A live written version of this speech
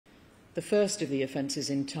The first of the offences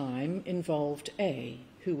in time involved A,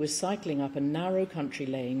 who was cycling up a narrow country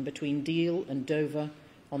lane between Deal and Dover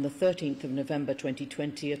on the 13th of November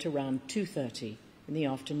 2020 at around 2:30 in the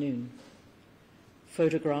afternoon.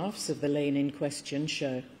 Photographs of the lane in question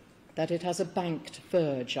show that it has a banked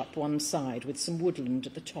verge up one side with some woodland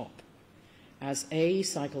at the top. As A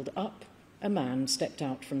cycled up, a man stepped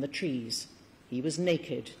out from the trees. He was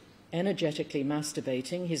naked, energetically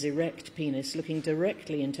masturbating, his erect penis looking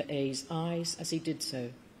directly into A's eyes as he did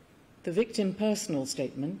so. The victim personal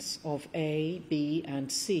statements of A, B, and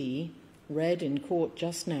C, read in court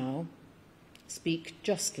just now, speak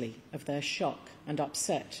justly of their shock and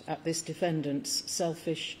upset at this defendant's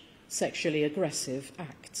selfish, sexually aggressive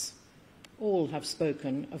acts. All have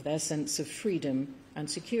spoken of their sense of freedom and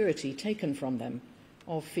security taken from them,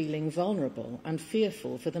 of feeling vulnerable and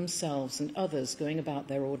fearful for themselves and others going about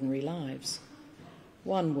their ordinary lives.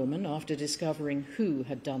 One woman, after discovering who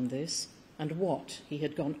had done this and what he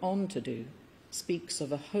had gone on to do, speaks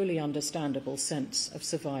of a wholly understandable sense of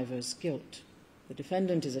survivor's guilt. The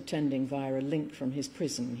defendant is attending via a link from his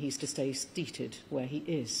prison. He's to stay seated where he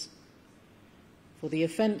is. For the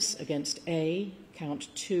offence against A, count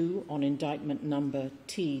 2 on indictment number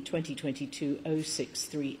T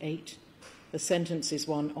 2022-0638, the sentence is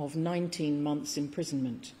one of 19 months'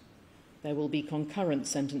 imprisonment. There will be concurrent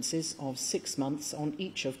sentences of 6 months on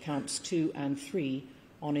each of counts 2 and 3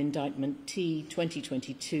 on indictment T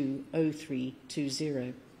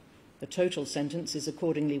 2022-0320. The total sentence is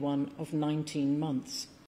accordingly one of 19 months.